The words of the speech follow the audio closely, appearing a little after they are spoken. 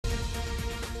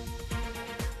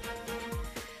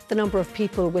The number of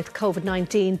people with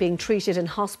COVID-19 being treated in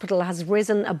hospital has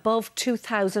risen above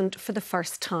 2,000 for the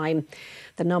first time.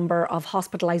 The number of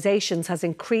hospitalisations has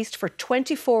increased for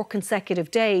 24 consecutive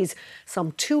days.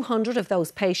 Some 200 of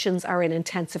those patients are in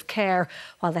intensive care,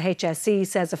 while the HSE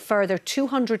says a further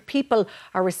 200 people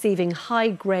are receiving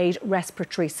high-grade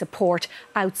respiratory support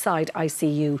outside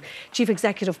ICU. Chief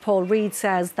Executive Paul Reid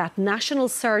says that national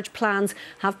surge plans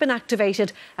have been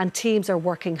activated and teams are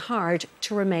working hard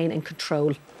to remain in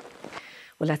control.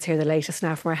 Well, let's hear the latest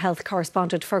now from our health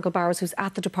correspondent, Fergal Bowers, who's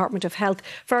at the Department of Health.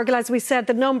 Fergal, as we said,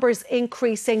 the numbers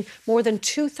increasing, more than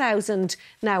 2,000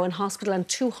 now in hospital and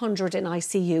 200 in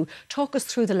ICU. Talk us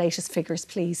through the latest figures,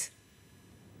 please.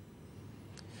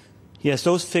 Yes,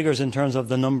 those figures in terms of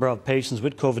the number of patients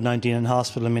with COVID-19 in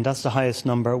hospital, I mean, that's the highest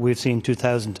number we've seen in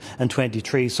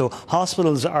 2023. So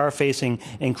hospitals are facing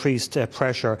increased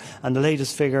pressure. And the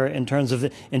latest figure in terms of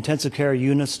the intensive care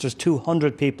units, there's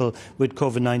 200 people with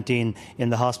COVID-19 in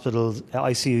the hospital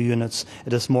ICU units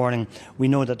this morning. We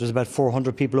know that there's about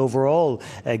 400 people overall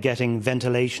getting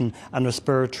ventilation and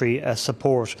respiratory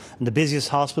support. And the busiest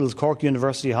hospitals, Cork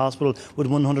University Hospital, with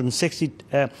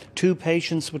 162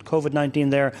 patients with COVID-19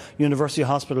 there. University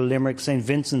Hospital Limerick, St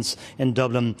Vincent's in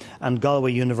Dublin and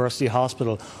Galway University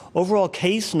Hospital. Overall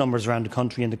case numbers around the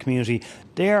country and the community,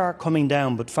 they are coming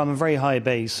down, but from a very high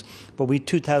base. But we had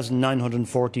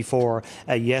 2,944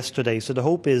 yesterday. So the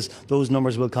hope is those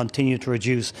numbers will continue to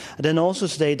reduce. And then also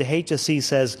today, the HSE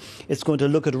says it's going to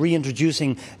look at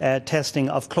reintroducing testing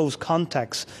of close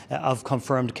contacts of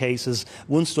confirmed cases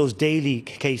once those daily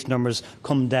case numbers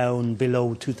come down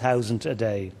below 2,000 a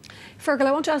day. Fergal,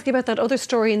 I want to ask you about that other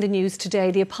story in the news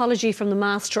today, the apology from the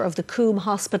master of the Coombe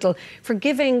Hospital for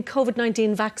giving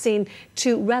COVID-19 vaccine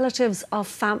to relatives of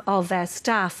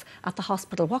staff at the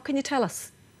hospital. What can you tell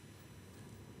us?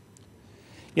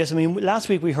 Yes, I mean, last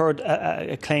week we heard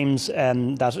claims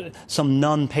that some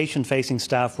non-patient facing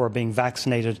staff were being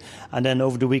vaccinated, and then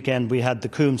over the weekend we had the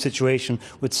Coombe situation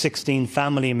with 16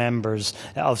 family members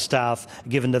of staff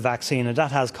given the vaccine, and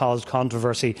that has caused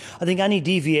controversy. I think any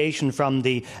deviation from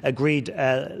the agreed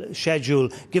schedule,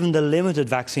 given the limited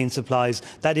vaccine supplies,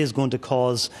 that is going to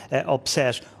cause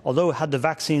upset. Although had the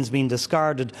vaccines been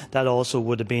discarded, that also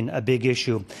would have been a big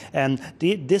issue.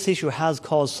 This issue has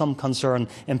caused some concern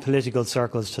in political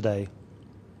circles today.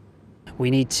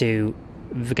 We need to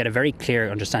get a very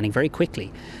clear understanding very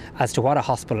quickly as to what a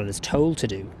hospital is told to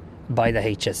do by the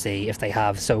HSE if they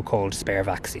have so-called spare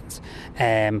vaccines.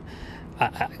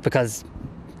 Because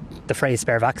the phrase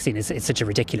spare vaccine is such a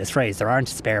ridiculous phrase. There aren't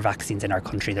spare vaccines in our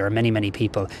country. There are many, many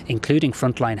people, including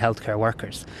frontline healthcare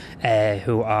workers,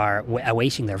 who are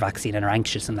awaiting their vaccine and are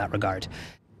anxious in that regard.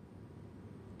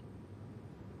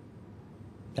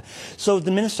 So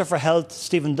the Minister for Health,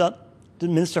 Stephen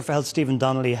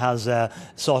Donnelly, has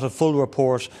sought a full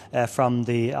report from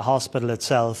the hospital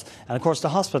itself. And of course, the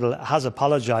hospital has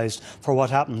apologised for what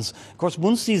happens. Of course,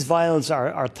 once these vials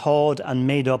are thawed and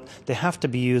made up, they have to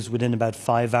be used within about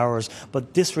 5 hours.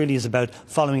 But this really is about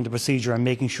following the procedure and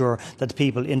making sure that the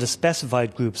people in the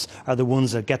specified groups are the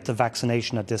ones that get the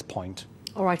vaccination at this point.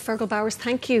 All right, Fergal Bowers,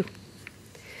 thank you.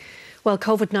 Well,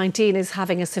 COVID-19 is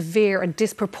having a severe and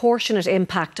disproportionate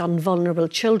impact on vulnerable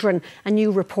children, a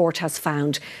new report has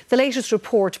found. The latest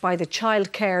report by the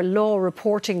Childcare Law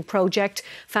Reporting Project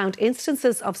found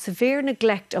instances of severe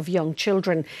neglect of young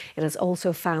children. It has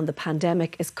also found the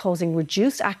pandemic is causing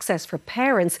reduced access for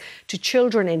parents to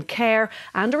children in care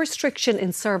and a restriction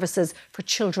in services for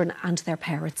children and their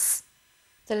parents.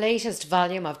 The latest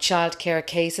volume of childcare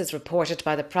cases reported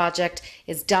by the project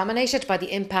is dominated by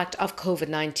the impact of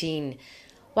COVID-19.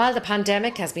 While the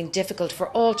pandemic has been difficult for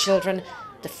all children,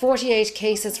 the 48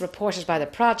 cases reported by the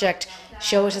project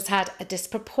show it has had a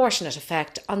disproportionate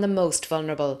effect on the most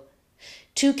vulnerable.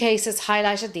 2 cases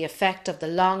highlighted the effect of the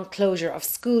long closure of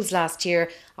schools last year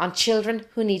on children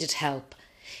who needed help.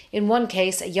 In one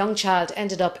case, a young child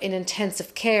ended up in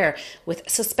intensive care with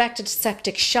suspected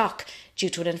septic shock due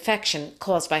to an infection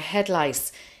caused by head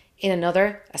lice. In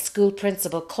another, a school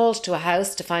principal called to a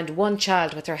house to find one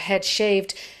child with her head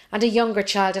shaved and a younger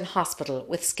child in hospital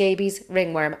with scabies,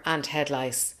 ringworm and head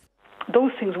lice.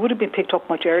 Those things would have been picked up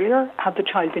much earlier had the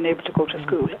child been able to go to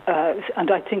school. And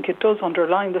I think it does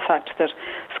underline the fact that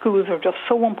schools are just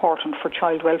so important for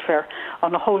child welfare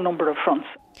on a whole number of fronts.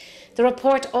 The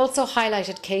report also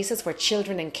highlighted cases where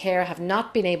children in care have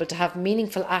not been able to have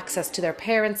meaningful access to their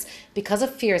parents because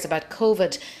of fears about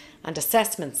COVID, and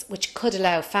assessments which could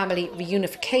allow family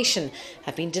reunification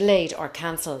have been delayed or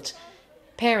cancelled.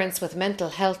 Parents with mental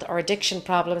health or addiction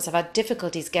problems have had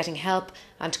difficulties getting help,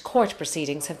 and court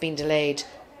proceedings have been delayed.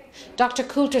 Dr.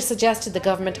 Coulter suggested the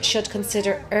government should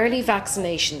consider early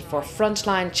vaccination for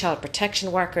frontline child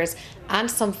protection workers and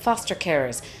some foster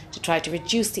carers to try to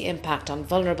reduce the impact on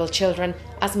vulnerable children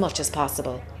as much as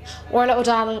possible. Orla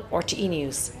O'Donnell, RTE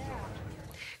News.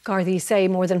 Gardaí say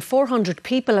more than 400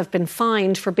 people have been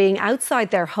fined for being outside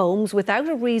their homes without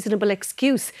a reasonable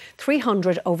excuse,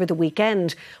 300 over the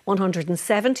weekend.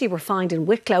 170 were fined in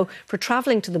Wicklow for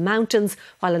travelling to the mountains,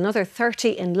 while another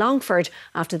 30 in Longford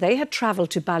after they had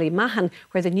travelled to Ballymahon,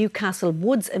 where the Newcastle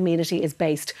Woods amenity is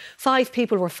based. 5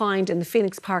 people were fined in the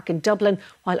Phoenix Park in Dublin,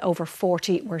 while over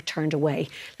 40 were turned away.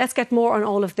 Let's get more on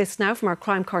all of this now from our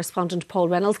crime correspondent Paul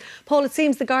Reynolds. Paul, it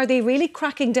seems the Gardaí really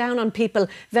cracking down on people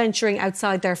venturing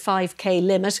outside their 5k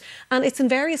limit, and it's in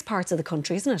various parts of the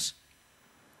country, isn't it?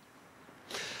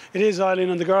 It is, Eileen,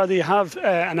 and the Gardaí have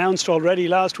announced already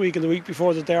last week and the week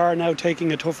before that they are now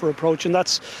taking a tougher approach, and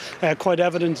that's quite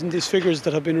evident in these figures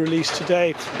that have been released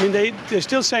today. I mean, they're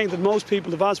still saying that most people,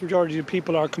 the vast majority of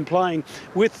people, are complying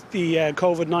with the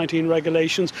COVID-19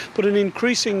 regulations, but an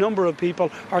increasing number of people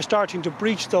are starting to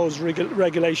breach those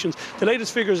regulations. The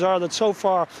latest figures are that so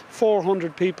far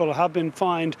 400 people have been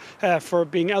fined for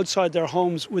being outside their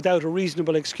homes without a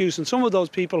reasonable excuse, and some of those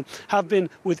people have been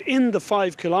within the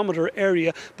 5-kilometre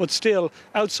area, but still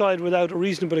outside without a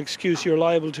reasonable excuse you're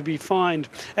liable to be fined.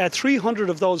 300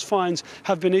 of those fines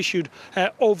have been issued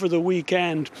over the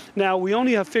weekend. Now, we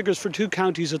only have figures for 2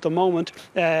 counties at the moment,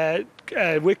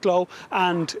 Wicklow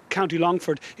and County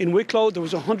Longford. In Wicklow there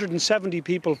was 170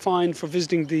 people fined for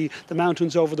visiting the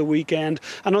mountains over the weekend.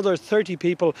 Another 30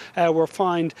 people were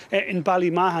fined in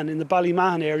Ballymahon, in the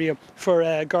Ballymahon area, for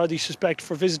Gardaí suspect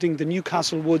for visiting the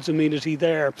Newcastle Woods amenity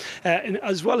there.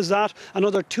 As well as that,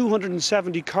 another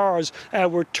 270 cars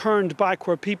were turned back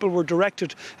where people were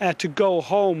directed to go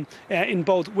home in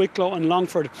both Wicklow and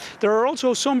Longford. There are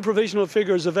also some provisional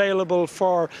figures available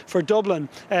for Dublin.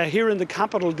 Here in the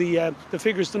capital, the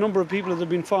figures, the number of people that have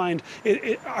been fined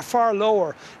are far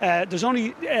lower. There's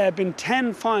only been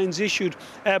 10 fines issued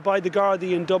by the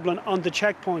Gardaí in Dublin on the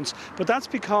checkpoints, but that's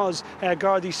because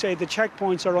Gardaí say the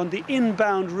checkpoints are on the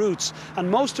inbound routes, and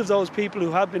most of those people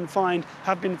who have been fined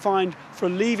for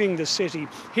leaving the city.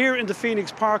 Here in the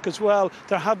Phoenix Park as well,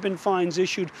 there have been fines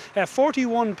issued.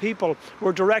 41 people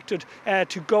were directed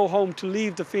to go home, to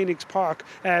leave the Phoenix Park.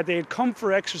 They had come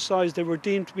for exercise, they were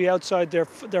deemed to be outside their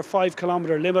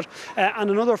 5-kilometre limit. And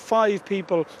another 5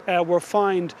 people were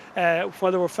fined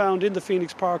while they were found in the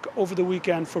Phoenix Park over the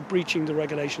weekend for breaching the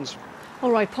regulations.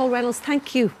 All right, Paul Reynolds,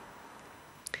 thank you.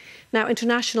 Now,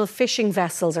 international fishing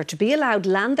vessels are to be allowed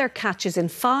land their catches in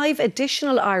 5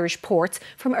 additional Irish ports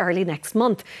from early next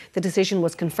month. The decision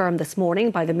was confirmed this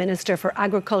morning by the Minister for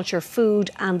Agriculture, Food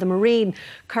and the Marine.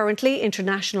 Currently,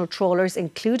 international trawlers,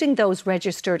 including those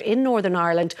registered in Northern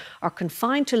Ireland, are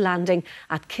confined to landing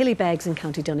at Killybegs in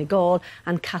County Donegal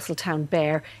and Castletown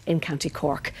Bear in County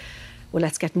Cork. Well,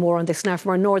 let's get more on this now from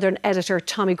our Northern editor,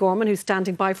 Tommy Gorman, who's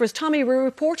standing by for us. Tommy, we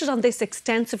reported on this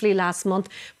extensively last month.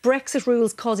 Brexit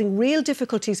rules causing real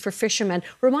difficulties for fishermen.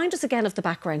 Remind us again of the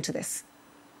background to this.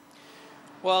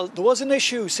 Well, there was an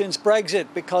issue since Brexit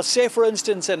because, say, for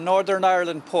instance, in Northern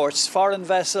Ireland ports, foreign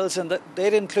vessels, and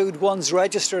they'd include ones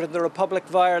registered in the Republic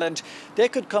of Ireland, they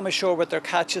could come ashore with their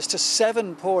catches to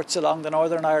 7 ports along the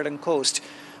Northern Ireland coast.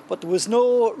 But there was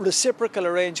no reciprocal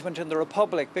arrangement in the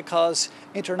Republic because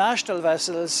international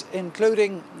vessels,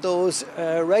 including those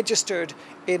registered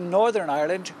in Northern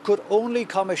Ireland, could only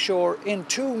come ashore in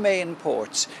 2 main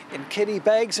ports, in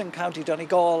Killybegs in County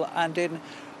Donegal and in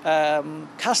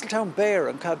Castletown Bear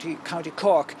in County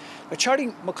Cork. Now,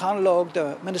 Charlie McConalogue,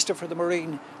 the Minister for the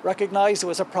Marine, recognised there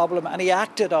was a problem and he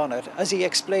acted on it, as he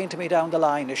explained to me down the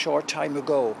line a short time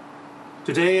ago.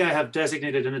 Today I have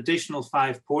designated an additional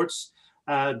 5 ports,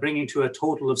 bringing to a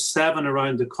total of 7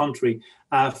 around the country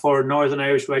for Northern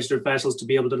Irish registered vessels to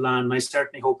be able to land. And I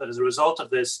certainly hope that as a result of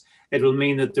this, it will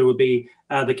mean that there will be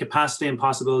the capacity and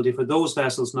possibility for those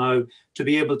vessels now to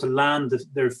be able to land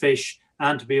their fish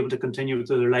and to be able to continue with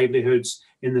their livelihoods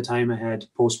in the time ahead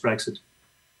post-Brexit.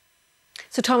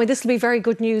 So, Tommy, this will be very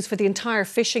good news for the entire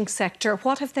fishing sector.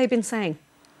 What have they been saying?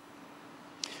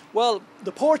 Well,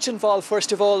 the ports involved,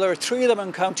 first of all, there are 3 of them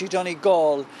in County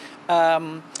Donegal.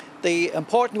 The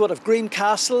important one of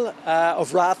Greencastle,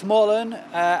 of Rathmullen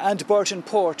and Burton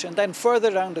Port, and then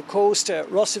further down the coast,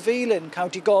 Russaville in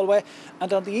County Galway,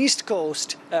 and on the east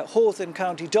coast, Howth in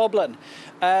County Dublin.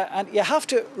 And you have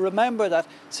to remember that,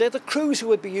 say, the crews who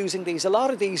would be using these, a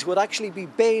lot of these would actually be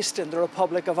based in the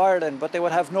Republic of Ireland, but they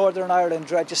would have Northern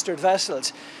Ireland registered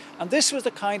vessels. And this was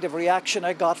the kind of reaction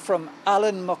I got from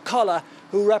Alan McCullough,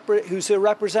 who's a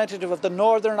representative of the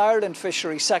Northern Ireland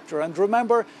fishery sector. And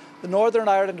remember, the Northern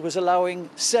Ireland was allowing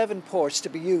 7 ports to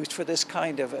be used for this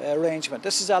kind of arrangement.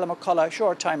 This is Alan McCullough a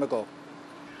short time ago.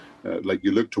 Like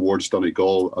you look towards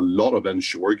Donegal, a lot of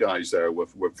inshore guys there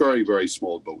with very, very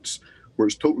small boats, where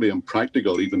it's totally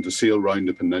impractical even to sail around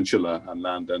the peninsula and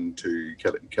land into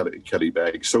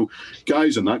Killybegs. So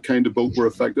guys in that kind of boat were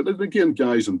affected. And again,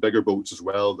 guys in bigger boats as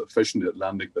well that fish in the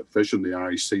Atlantic, that fish in the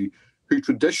Irish Sea, who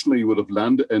traditionally would have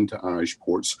landed into Irish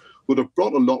ports, would have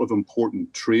brought a lot of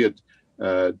important trade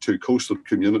to coastal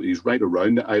communities right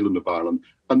around the island of Ireland,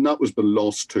 and that has been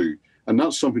lost too. And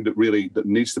that's something that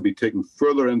needs to be taken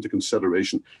further into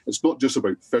consideration. It's not just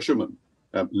about fishermen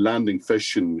landing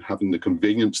fish and having the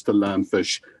convenience to land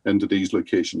fish into these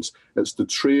locations. It's the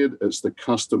trade, it's the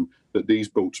custom that these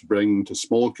boats bring to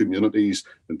small communities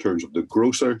in terms of the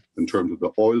grocer, in terms of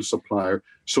the oil supplier,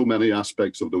 so many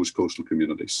aspects of those coastal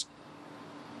communities.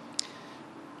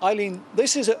 Eileen,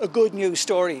 this is a good news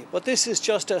story, but this is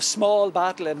just a small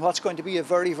battle in what's going to be a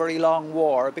very, very long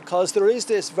war, because there is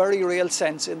this very real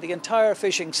sense in the entire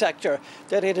fishing sector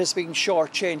that it has been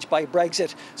shortchanged by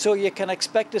Brexit. So you can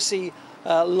expect to see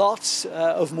lots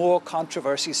of more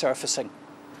controversy surfacing.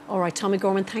 All right, Tommy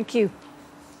Gorman, thank you.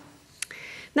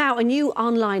 Now, a new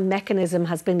online mechanism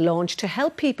has been launched to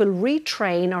help people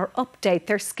retrain or update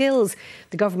their skills.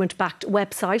 The government-backed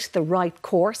website, The Right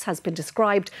Course, has been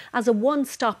described as a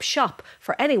one-stop shop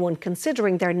for anyone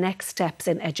considering their next steps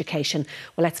in education.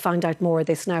 Well, let's find out more of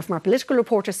this now from our political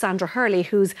reporter, Sandra Hurley,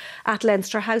 who's at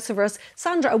Leinster House of us.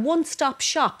 Sandra, a one-stop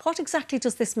shop, what exactly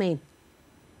does this mean?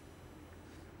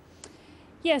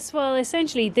 Yes, well,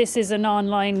 essentially this is an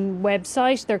online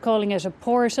website. They're calling it a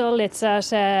portal. It's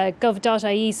at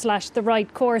gov.ie/The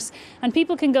Right Course, and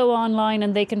people can go online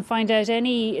and they can find out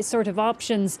any sort of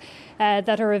options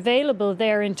that are available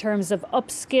there in terms of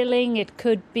upskilling. It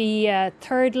could be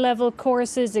third level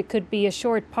courses, it could be a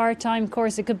short part-time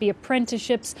course, it could be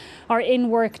apprenticeships or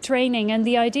in-work training. And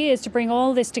the idea is to bring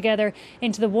all this together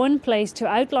into the one place to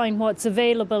outline what's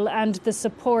available and the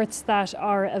supports that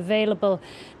are available.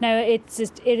 Now, it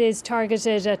is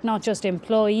targeted at not just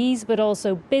employees but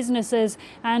also businesses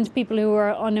and people who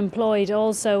are unemployed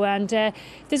also. And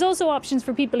there's also options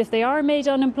for people if they are made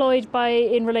unemployed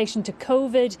in relation to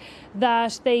COVID,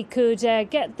 that they could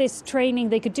get this training.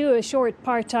 They could do a short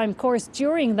part-time course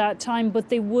during that time, but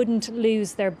they wouldn't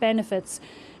lose their benefits.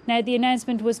 Now, the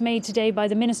announcement was made today by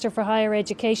the Minister for Higher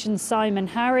Education, Simon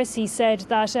Harris. He said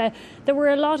that there were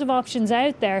a lot of options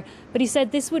out there, but he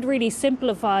said this would really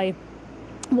simplify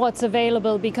what's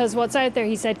available, because what's out there,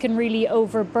 he said, can really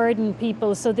overburden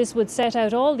people. So this would set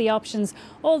out all the options,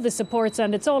 all the supports,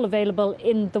 and it's all available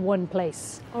in the one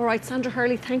place. All right, Sandra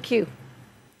Hurley, thank you.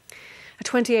 A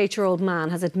 28-year-old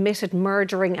man has admitted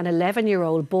murdering an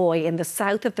 11-year-old boy in the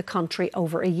south of the country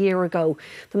over a year ago.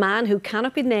 The man, who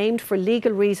cannot be named for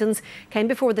legal reasons, came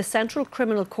before the Central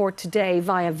Criminal Court today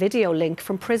via video link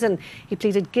from prison. He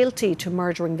pleaded guilty to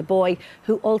murdering the boy,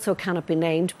 who also cannot be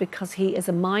named because he is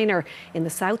a minor, in the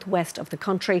southwest of the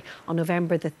country on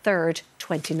November the 3rd,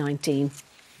 2019.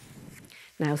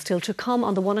 Now, still to come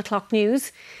on the 1 o'clock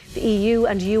news, the EU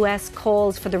and US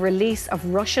calls for the release of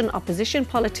Russian opposition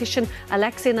politician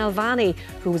Alexei Navalny,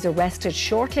 who was arrested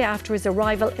shortly after his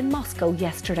arrival in Moscow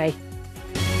yesterday.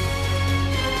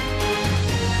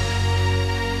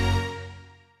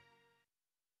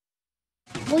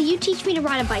 Will you teach me to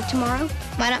ride a bike tomorrow?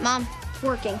 Why not, Mom?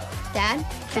 Working. Dad?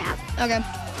 Fab. Okay.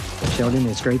 Sheldon,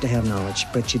 it's great to have knowledge,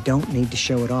 but you don't need to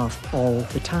show it off all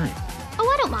the time. Oh,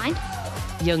 I don't mind.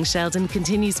 Young Sheldon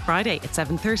continues Friday at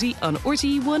 7:30 on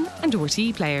RTE1 and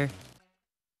RTE Player.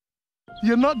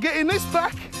 You're not getting this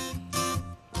back.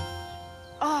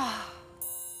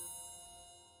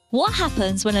 What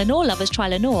happens when Lenore lovers try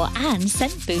Lenore and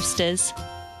scent boosters?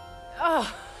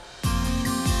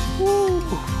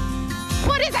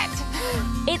 What is it?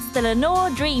 It's the Lenore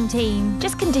Dream Team.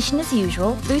 Just condition as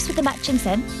usual, boost with the matching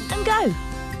scent, and go.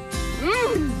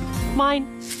 Mine.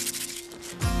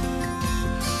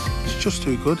 Just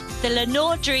too good. The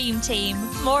Lenore Dream Team.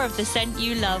 More of the scent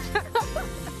you love.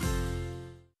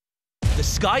 The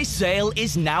Sky sale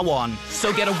is now on,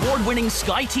 so get award-winning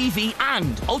Sky TV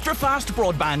and ultra-fast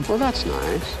broadband. Well, that's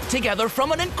nice. Together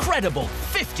from an incredible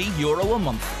 €50 a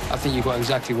month. I think you've got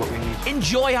exactly what we need.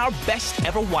 Enjoy our best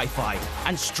ever Wi-Fi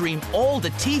and stream all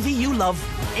the TV you love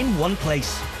in one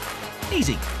place.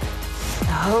 Easy.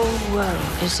 The whole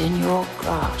world is in your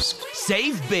grasp.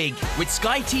 Save big with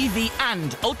Sky TV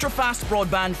and ultra-fast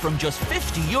broadband from just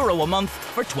 €50 a month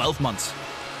for 12 months.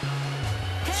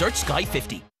 Search Sky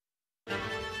 50.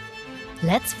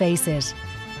 Let's face it,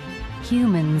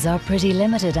 humans are pretty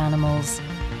limited animals.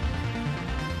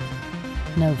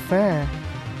 No fur,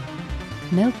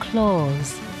 no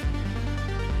claws,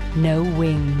 no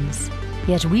wings.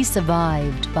 Yet we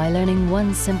survived by learning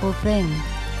one simple thing.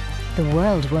 The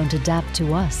world won't adapt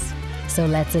to us, so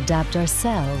let's adapt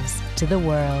ourselves to the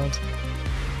world.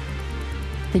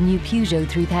 The new Peugeot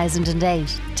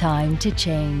 3008, time to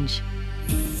change.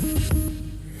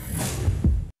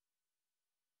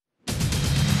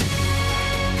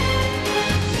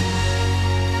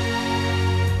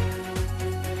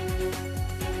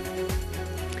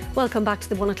 Welcome back to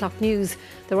the 1 o'clock news.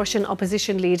 The Russian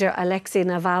opposition leader Alexei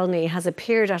Navalny has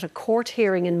appeared at a court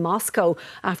hearing in Moscow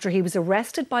after he was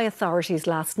arrested by authorities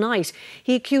last night.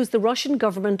 He accused the Russian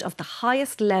government of the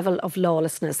highest level of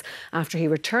lawlessness after he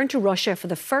returned to Russia for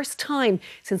the first time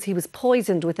since he was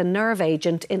poisoned with a nerve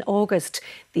agent in August.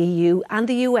 The EU and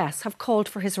the US have called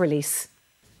for his release.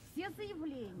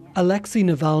 Alexei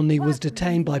Navalny was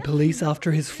detained by police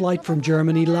after his flight from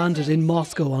Germany landed in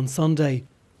Moscow on Sunday.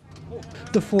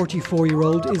 The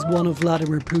 44-year-old is one of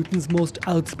Vladimir Putin's most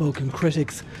outspoken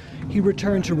critics. He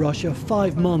returned to Russia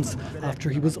 5 months after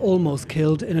he was almost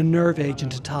killed in a nerve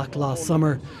agent attack last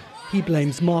summer. He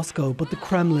blames Moscow, but the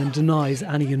Kremlin denies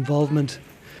any involvement.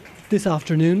 This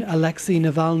afternoon, Alexei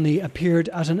Navalny appeared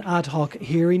at an ad hoc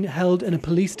hearing held in a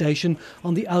police station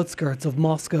on the outskirts of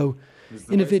Moscow.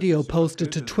 In a video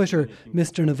posted to Twitter,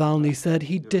 Mr. Navalny said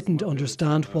he didn't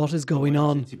understand what is going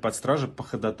on.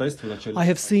 I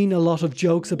have seen a lot of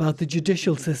jokes about the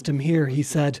judicial system here, he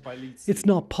said. It's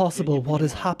not possible what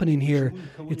is happening here.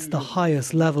 It's the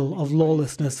highest level of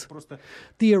lawlessness.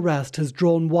 The arrest has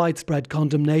drawn widespread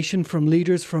condemnation from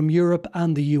leaders from Europe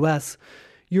and the US.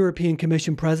 European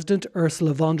Commission President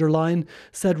Ursula von der Leyen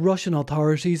said Russian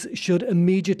authorities should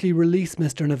immediately release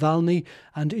Mr. Navalny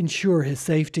and ensure his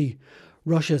safety.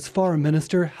 Russia's foreign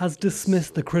minister has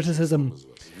dismissed the criticism.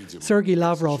 Sergei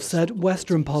Lavrov said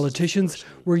Western politicians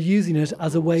were using it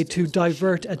as a way to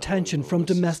divert attention from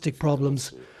domestic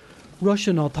problems.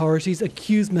 Russian authorities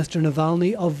accused Mr.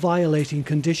 Navalny of violating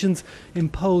conditions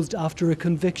imposed after a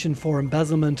conviction for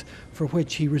embezzlement, for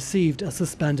which he received a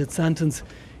suspended sentence.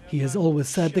 He has always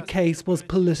said the case was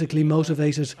politically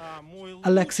motivated.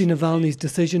 Alexei Navalny's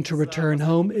decision to return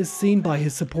home is seen by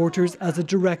his supporters as a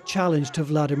direct challenge to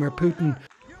Vladimir Putin.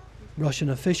 Russian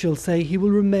officials say he will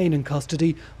remain in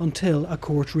custody until a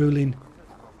court ruling.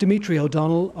 Dimitri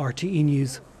O'Donnell, RTE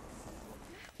News.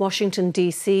 Washington,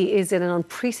 D.C. is in an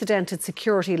unprecedented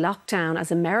security lockdown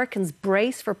as Americans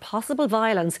brace for possible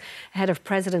violence ahead of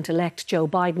President-elect Joe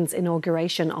Biden's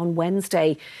inauguration on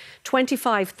Wednesday.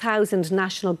 25,000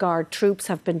 National Guard troops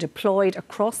have been deployed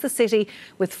across the city,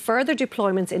 with further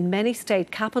deployments in many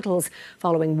state capitals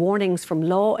following warnings from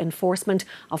law enforcement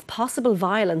of possible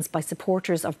violence by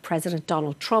supporters of President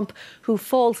Donald Trump, who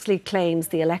falsely claims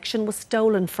the election was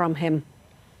stolen from him.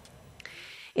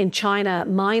 In China,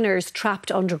 miners trapped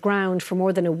underground for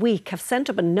more than a week have sent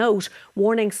up a note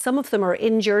warning some of them are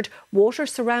injured, water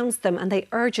surrounds them and they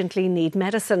urgently need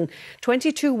medicine.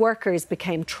 22 workers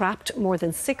became trapped more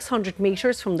than 600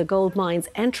 metres from the gold mine's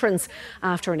entrance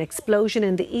after an explosion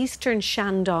in the eastern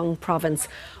Shandong province.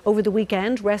 Over the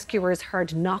weekend, rescuers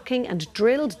heard knocking and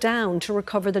drilled down to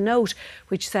recover the note,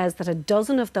 which says that a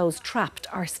dozen of those trapped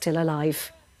are still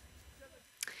alive.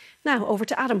 Now over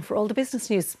to Adam for all the business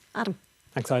news. Adam.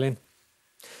 Thanks, Eileen.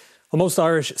 Well, most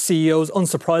Irish CEOs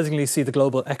unsurprisingly see the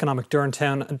global economic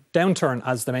downturn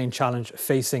as the main challenge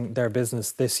facing their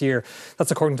business this year.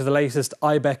 That's according to the latest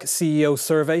IBEC CEO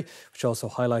survey, which also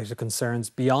highlighted concerns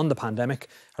beyond the pandemic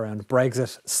around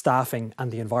Brexit, staffing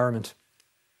and the environment.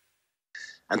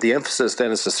 And the emphasis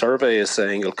then, as the survey is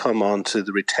saying, will come on to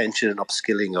the retention and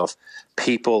upskilling of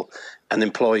people and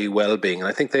employee well-being. And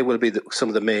I think they will be some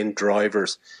of the main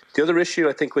drivers. The other issue,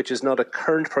 I think, which is not a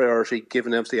current priority,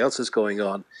 given everything else is going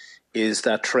on, is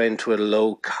that trend to a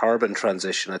low-carbon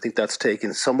transition. I think that's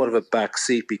taken somewhat of a back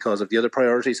seat because of the other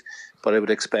priorities, but I would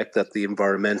expect that the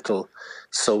environmental,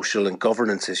 social and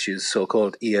governance issues,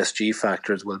 so-called ESG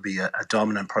factors, will be a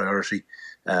dominant priority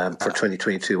for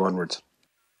 2022 onwards.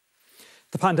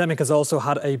 The pandemic has also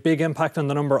had a big impact on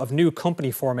the number of new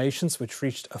company formations, which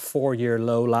reached a 4-year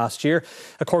low last year.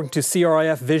 According to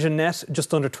CRIF VisionNet,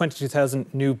 just under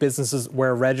 22,000 new businesses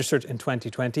were registered in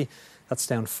 2020. That's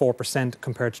down 4%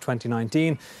 compared to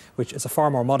 2019, which is a far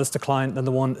more modest decline than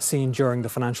the one seen during the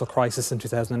financial crisis in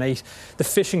 2008. The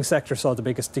fishing sector saw the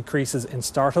biggest decreases in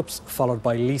startups, followed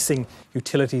by leasing,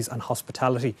 utilities and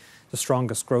hospitality. The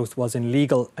strongest growth was in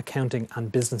legal, accounting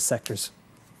and business sectors.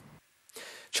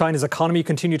 China's economy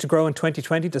continued to grow in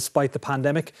 2020 despite the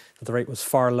pandemic, but the rate was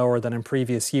far lower than in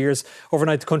previous years.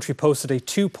 Overnight, the country posted a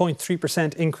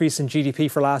 2.3% increase in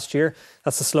GDP for last year.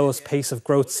 That's the slowest pace of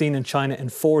growth seen in China in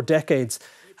 4 decades.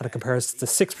 and it compares to the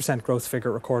 6% growth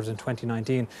figure recorded in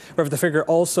 2019. However, the figure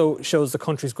also shows the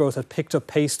country's growth had picked up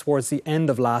pace towards the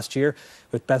end of last year,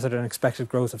 with better than expected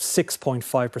growth of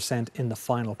 6.5% in the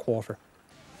final quarter.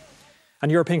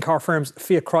 And European car firms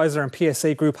Fiat Chrysler and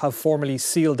PSA Group have formally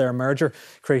sealed their merger,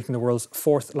 creating the world's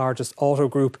fourth largest auto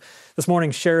group. This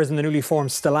morning, shares in the newly formed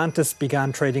Stellantis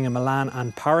began trading in Milan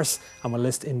and Paris and will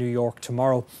list in New York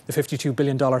tomorrow. The $52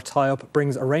 billion tie-up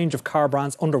brings a range of car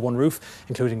brands under one roof,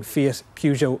 including Fiat,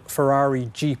 Peugeot, Ferrari,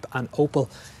 Jeep and Opel.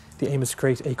 The aim is to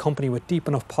create a company with deep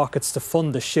enough pockets to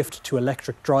fund the shift to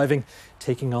electric driving,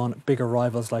 taking on bigger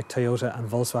rivals like Toyota and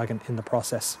Volkswagen in the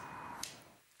process.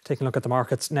 Taking a look at the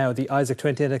markets now, the ISAC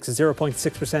 20 index is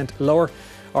 0.6% lower.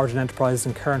 Origin Enterprises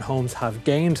and Cairn Homes have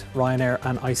gained. Ryanair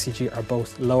and ICG are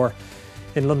both lower.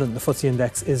 In London, the FTSE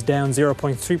index is down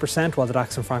 0.3%, while the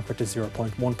DAX in Frankfurt is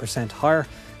 0.1% higher.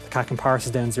 The CAC in Paris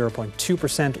is down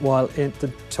 0.2%, while in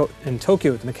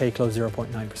Tokyo, the Nikkei closed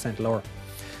 0.9% lower.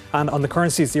 And on the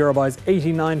currencies, the euro buys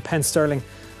 89 pence sterling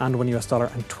and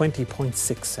 $1 and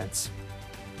 20.6 cents.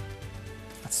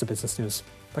 That's the business news.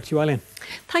 Back to you, Eileen.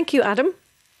 Thank you, Adam.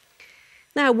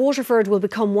 Now, Waterford will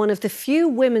become one of the few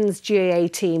women's GAA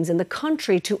teams in the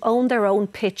country to own their own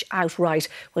pitch outright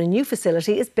when a new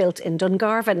facility is built in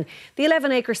Dungarvan. The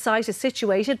 11-acre site is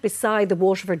situated beside the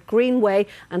Waterford Greenway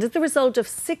and is the result of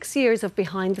 6 years of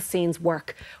behind-the-scenes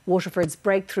work. Waterford's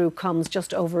breakthrough comes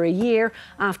just over a year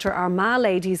after Armagh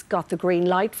ladies got the green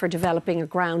light for developing a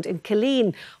ground in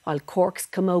Killeen, while Cork's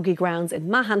Camogie Grounds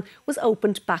in Mahon was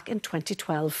opened back in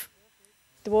 2012.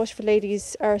 The Waterford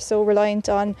ladies are so reliant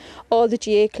on all the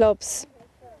GAA clubs,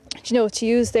 to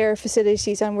use their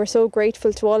facilities, and we're so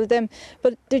grateful to all of them.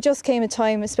 But there just came a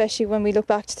time, especially when we look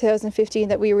back to 2015,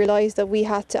 that we realised that we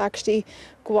had to actually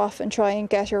go off and try and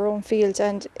get our own field,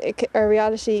 and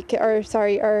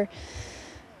our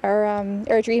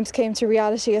dreams came to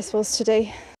reality, I suppose,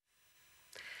 today.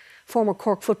 Former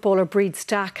Cork footballer Breed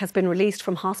Stack has been released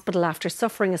from hospital after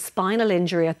suffering a spinal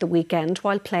injury at the weekend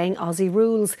while playing Aussie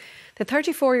rules. The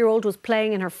 34-year-old was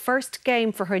playing in her first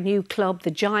game for her new club,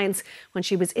 the Giants, when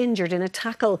she was injured in a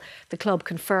tackle. The club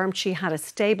confirmed she had a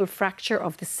stable fracture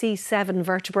of the C7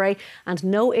 vertebrae and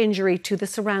no injury to the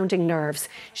surrounding nerves.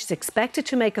 She's expected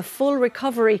to make a full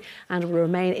recovery and will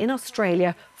remain in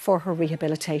Australia for her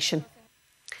rehabilitation.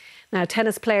 Now,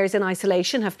 tennis players in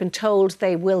isolation have been told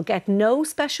they will get no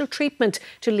special treatment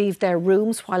to leave their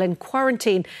rooms while in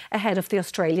quarantine ahead of the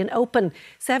Australian Open.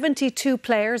 72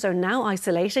 players are now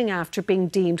isolating after being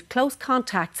deemed close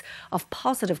contacts of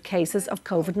positive cases of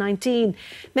COVID-19.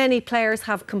 Many players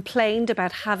have complained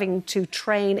about having to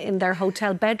train in their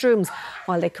hotel bedrooms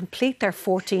while they complete their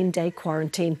 14-day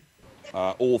quarantine.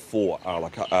 All four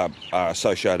are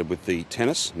associated with the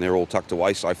tennis, and they're all tucked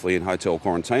away safely in hotel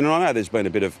quarantine. And I know there's been a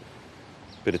bit of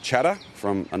chatter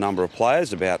from a number of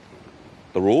players about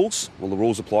the rules. Well, the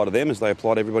rules apply to them as they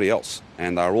apply to everybody else,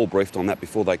 and they were all briefed on that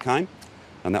before they came,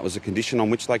 and that was the condition on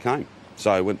which they came.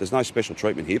 So there's no special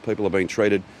treatment here. People are being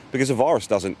treated because the virus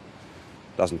doesn't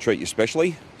treat you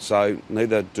specially, so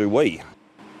neither do we.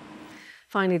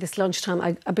 Finally, this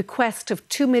lunchtime, a bequest of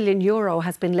 €2 million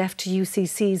has been left to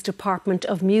UCC's Department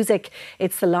of Music.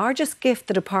 It's the largest gift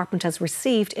the department has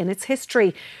received in its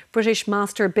history. British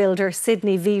master builder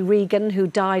Sidney V. Regan, who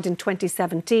died in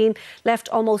 2017, left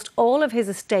almost all of his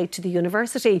estate to the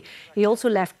university. He also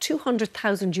left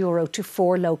 €200,000 to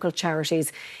 4 local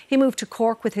charities. He moved to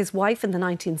Cork with his wife in the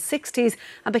 1960s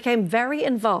and became very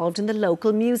involved in the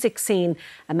local music scene.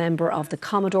 A member of the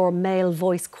Commodore Male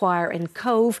Voice Choir in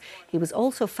Cove, he was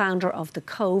also founder of the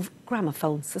Cove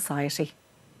Gramophone Society.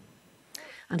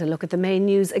 And a look at the main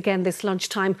news again this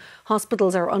lunchtime.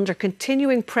 Hospitals are under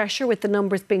continuing pressure with the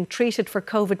numbers being treated for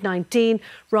COVID-19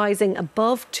 rising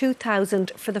above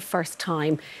 2,000 for the first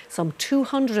time. Some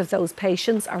 200 of those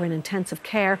patients are in intensive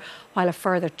care, while a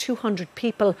further 200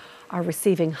 people are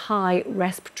receiving high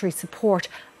respiratory support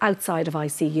outside of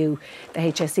ICU. The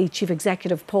HSE Chief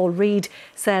Executive Paul Reid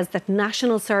says that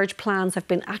national surge plans have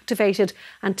been activated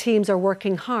and teams are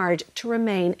working hard to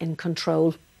remain in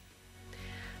control.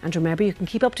 And remember, you can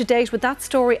keep up to date with that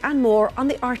story and more on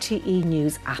the RTE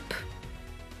News app.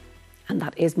 And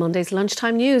that is Monday's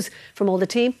Lunchtime News. From all the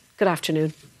team, good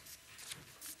afternoon.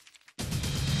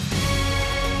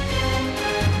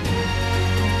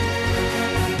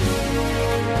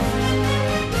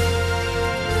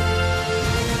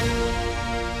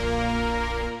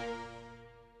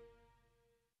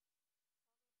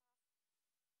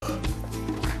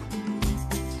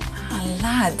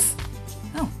 Lads.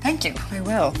 Oh, thank you. I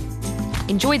will.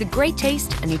 Enjoy the great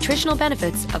taste and nutritional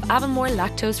benefits of Avonmore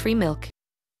lactose-free milk.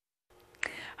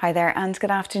 Hi there and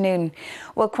good afternoon.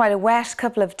 Well, quite a wet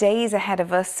couple of days ahead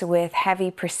of us with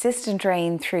heavy persistent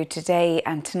rain through today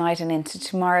and tonight and into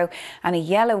tomorrow, and a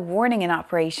yellow warning in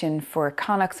operation for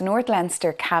Connacht, North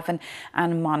Leinster, Cavan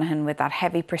and Monaghan, with that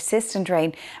heavy persistent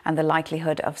rain and the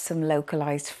likelihood of some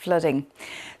localised flooding.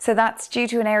 So that's due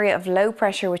to an area of low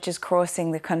pressure which is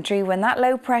crossing the country. When that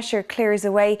low pressure clears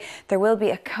away, there will be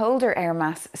a colder air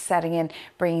mass setting in,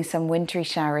 bringing some wintry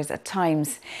showers at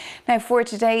times. Now for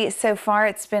today, so far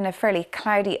it's been a fairly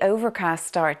cloudy, overcast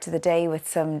start to the day with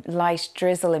some light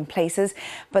drizzle in places,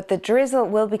 but the drizzle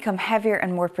will become heavier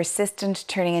and more persistent,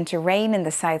 turning into rain in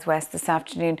the southwest this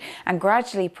afternoon and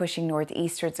gradually pushing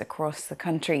northeastwards across the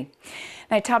country.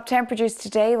 Now, top temperatures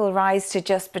today will rise to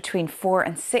just between 4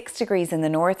 and 6 degrees in the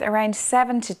north, around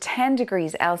 7 to 10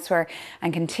 degrees elsewhere,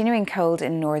 and continuing cold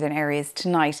in northern areas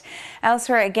tonight.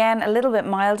 Elsewhere, again, a little bit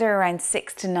milder, around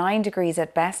 6 to 9 degrees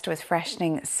at best, with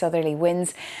freshening southerly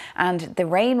winds. And the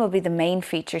rain will be the main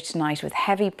feature tonight, with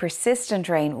heavy persistent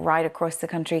rain right across the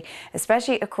country,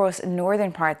 especially across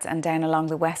northern parts and down along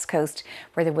the west coast,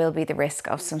 where there will be the risk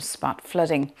of some spot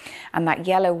flooding. And that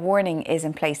yellow warning is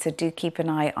in place, so do keep an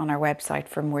eye on our website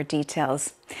for more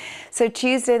details. So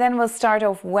Tuesday then will start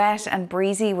off wet and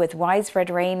breezy with widespread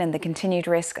rain and the continued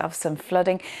risk of some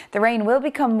flooding. The rain will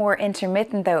become more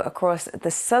intermittent though across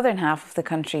the southern half of the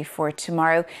country for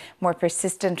tomorrow, more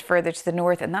persistent further to the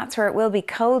north, and that's where it will be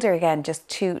colder again, just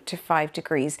 2 to 5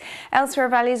 degrees. Elsewhere,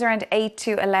 values around 8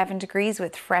 to 11 degrees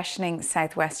with freshening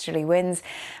southwesterly winds.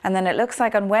 And then it looks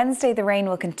like on Wednesday the rain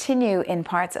will continue in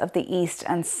parts of the east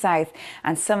and south,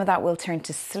 and some of that will turn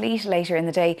to sleet later in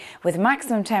the day, with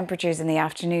maximum temperatures in the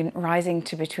afternoon rising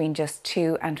to between just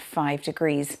 2 and 5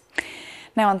 degrees.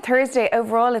 Now on Thursday,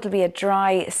 overall it'll be a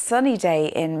dry, sunny day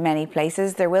in many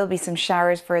places. There will be some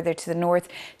showers further to the north,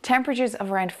 temperatures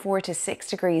of around 4 to 6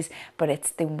 degrees, but it's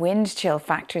the wind chill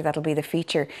factor that'll be the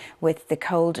feature, with the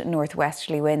cold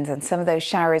northwesterly winds, and some of those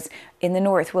showers in the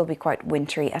north will be quite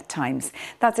wintry at times.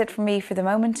 That's it from me for the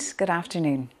moment. Good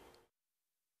afternoon.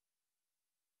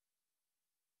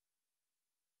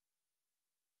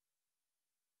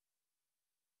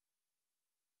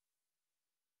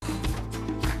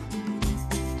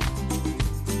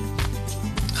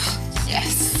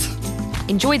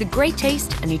 Enjoy the great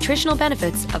taste and nutritional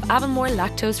benefits of Avonmore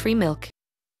lactose-free milk.